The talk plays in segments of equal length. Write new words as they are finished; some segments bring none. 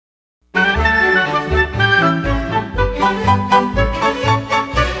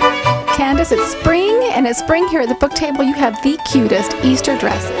because it's spring, and it's spring here at the book table. You have the cutest Easter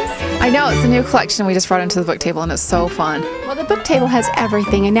dresses. I know, it's a new collection we just brought into the book table, and it's so fun. Well, the book table has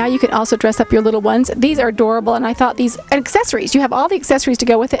everything, and now you can also dress up your little ones. These are adorable, and I thought these accessories, you have all the accessories to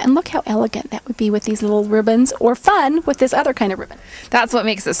go with it, and look how elegant that would be with these little ribbons, or fun with this other kind of ribbon. That's what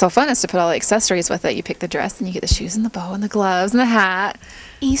makes it so fun, is to put all the accessories with it. You pick the dress, and you get the shoes and the bow and the gloves and the hat.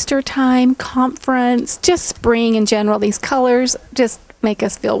 Easter time, conference, just spring in general, these colors just make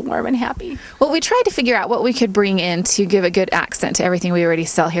us feel warm and happy. Well, we tried to figure out what we could bring in to give a good accent to everything we already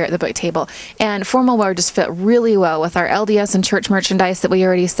sell here at the book table. And formal wear just fit really well with our LDS and church merchandise that we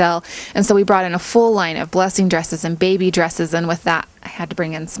already sell. And so we brought in a full line of blessing dresses and baby dresses. And with that, I had to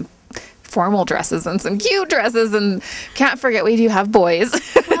bring in some formal dresses and some cute dresses. And can't forget, we do have boys.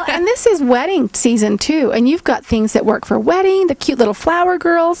 Well, and this is wedding season too, and you've got things that work for wedding, the cute little flower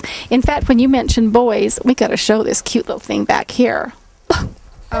girls. In fact, when you mentioned boys, we got to show this cute little thing back here.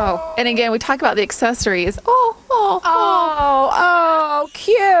 Oh, and again, we talk about the accessories. Oh,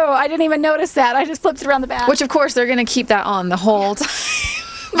 cute. I didn't even notice that. I just flipped it around the back. Which, of course, they're going to keep that on the whole time.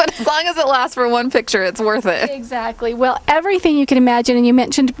 But as long as it lasts for one picture, it's worth it. Exactly. Well, everything you can imagine, and you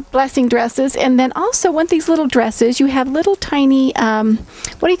mentioned blessing dresses, and then also with these little dresses, you have little tiny, what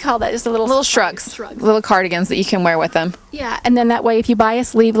do you call that? Just a little shrugs, little cardigans that you can wear with them. Yeah, and then that way, if you buy a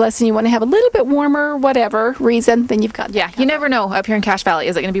sleeveless and you want to have a little bit warmer, whatever reason, then you've got. Yeah, you never know up here in Cache Valley.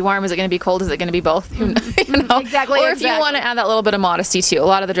 Is it going to be warm? Is it going to be cold? Is it going to be both? You know. Exactly. Or if you want to add that little bit of modesty too, a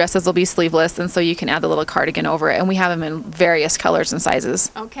lot of the dresses will be sleeveless, and so you can add the little cardigan over it. And we have them in various colors and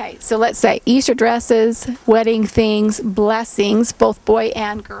sizes. Okay, so let's say Easter dresses, wedding things, blessings, both boy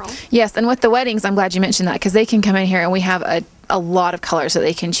and girl. Yes, and with the weddings, I'm glad you mentioned that, because they can come in here and we have a lot of colors that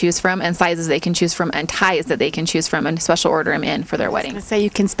they can choose from, and sizes they can choose from, and ties that they can choose from, and special order them in for their wedding. Say you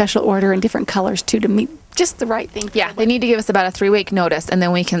can special order in different colors too to meet just the right thing. Yeah, they need to give us about a 3-week notice, and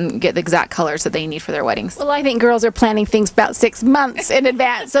then we can get the exact colors that they need for their weddings. Well, I think girls are planning things about 6 months in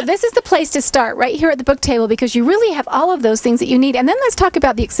advance. So this is the place to start, right here at the book table, because you really have all of those things that you need. And then let's talk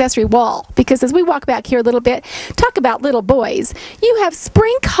about the accessory wall, because as we walk back here a little bit, talk about little boys. You have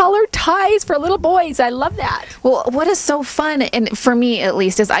spring colored ties for little boys. I love that. Well, what is so fun, and for me at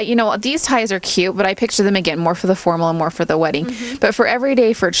least, is these ties are cute, but I picture them again more for the formal and more for the wedding. But for every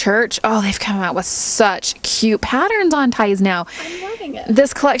day for church, they've come out with such cute patterns on ties now. I'm loving it.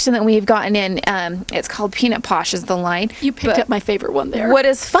 This collection that we've gotten in, it's called Peanut Posh is the line. You picked up my favorite one there. What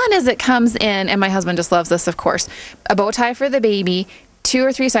is fun is it comes in, and my husband just loves this, of course, a bow tie for the baby, 2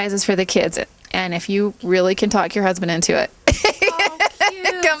 or 3 sizes for the kids. And if you really can talk your husband into it,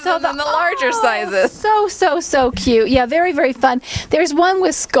 it comes in the larger sizes. So cute. Yeah, very, very fun. There's one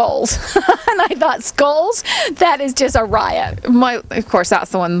with skulls. And I thought, skulls? That is just a riot. Of course,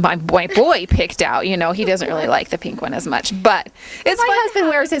 that's the one my boy picked out. You know, he doesn't really like the pink one as much. But my husband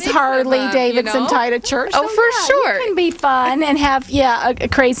wears his Harley Davidson tie to church. Oh, for sure. It can be fun and have, a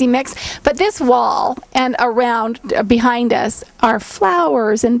crazy mix. But this wall and around behind us are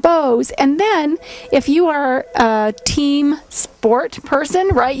flowers and bows. And then if you are a team sport person,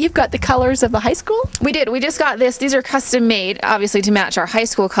 right, you've got the colors of the high school? We did. We just got this. These are custom made, obviously, to match our high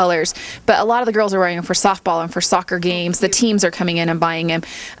school colors. But a lot of the girls are wearing them for softball and for soccer games. The teams are coming in and buying them.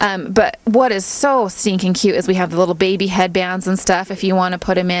 But what is so stinking cute is we have the little baby headbands and stuff if you want to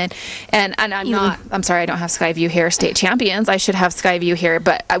put them in. And I'm sorry, I don't have Skyview here. State champions. I should have Skyview here,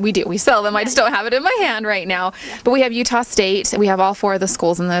 but we do. We sell them. I just don't have it in my hand right now. But we have Utah State. We have all 4 of the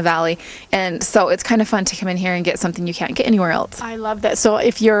schools in the valley. And so it's kind of fun to come in here and get something you can't get anywhere else. I love that. So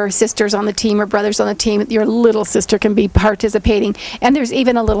if your sister's on the team or brother's on the team, your little sister can be participating. And there's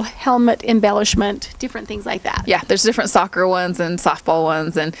even a little helmet embellishment, different things like that. Yeah, there's different soccer ones and softball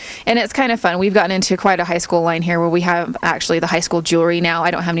ones, and it's kind of fun. We've gotten into quite a high school line here where we have actually the high school jewelry now.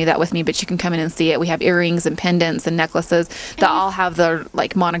 I don't have any of that with me, but you can come in and see it. We have earrings and pendants and necklaces that all have the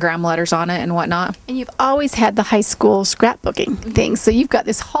monogram letters on it and whatnot. And you've always had the high school scrapbooking things, so you've got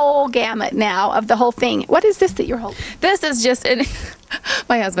this whole gamut now of the whole thing. What is this that you're holding? This is just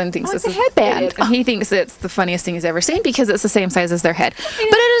my husband thinks it's this a headband. He thinks it's the funniest thing he's ever seen because it's the same size as their head. But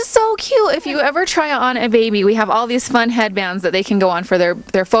it is so cute. If you ever try on a baby, we have all these fun headbands that they can go on for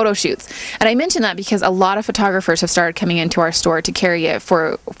their photo shoots. And I mention that because a lot of photographers have started coming into our store to carry it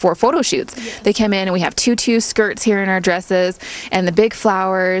for photo shoots. Yes. They come in and we have tutu skirts here in our dresses and the big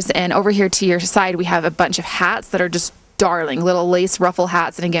flowers. And over here to your side, we have a bunch of hats that are just darling little lace ruffle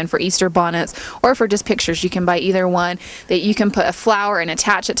hats, and again for Easter bonnets or for just pictures you can buy either one. That you can put a flower and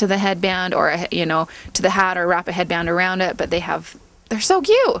attach it to the headband or to the hat or wrap a headband around it, but they have they're so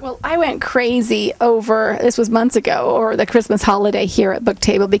cute. Well, I went crazy over, this was months ago, or the Christmas holiday here at Book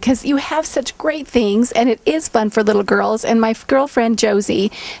Table, because you have such great things, and it is fun for little girls. And my girlfriend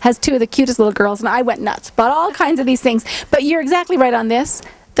Josie has two of the cutest little girls, and I went nuts. Bought all kinds of these things. But you're exactly right on this.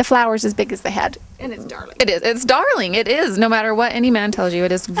 The flower's as big as the head, and it's darling. It is. It's darling. It is. No matter what any man tells you,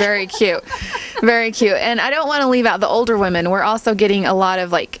 it is very cute. Very cute. And I don't want to leave out the older women. We're also getting a lot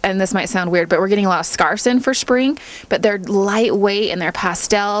of, like, and this might sound weird, but we're getting a lot of scarves in for spring. But they're lightweight, and they're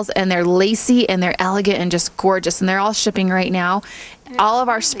pastels, and they're lacy, and they're elegant, and just gorgeous. And they're all shipping right now. All of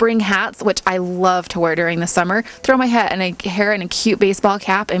our spring hats, which I love to wear during the summer, throw my hair in a cute baseball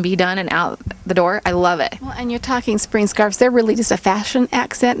cap and be done and out the door. I love it. Well, and you're talking spring scarves. They're really just a fashion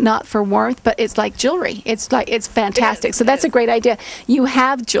accent, not for warmth, but it's like jewelry. It's fantastic. So that's a great idea. You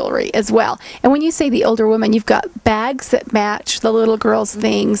have jewelry as well. And when you say the older woman, you've got bags that match the little girls'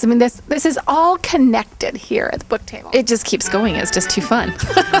 things. I mean, this is all connected here at the Book Table. It just keeps going. It's just too fun.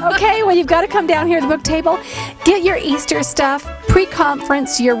 Okay, well, you've got to come down here at the Book Table. Get your Easter stuff.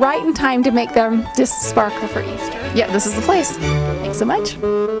 Pre-conference, you're right in time to make them just sparkle for Easter. Yeah, this is the place. Thanks so much.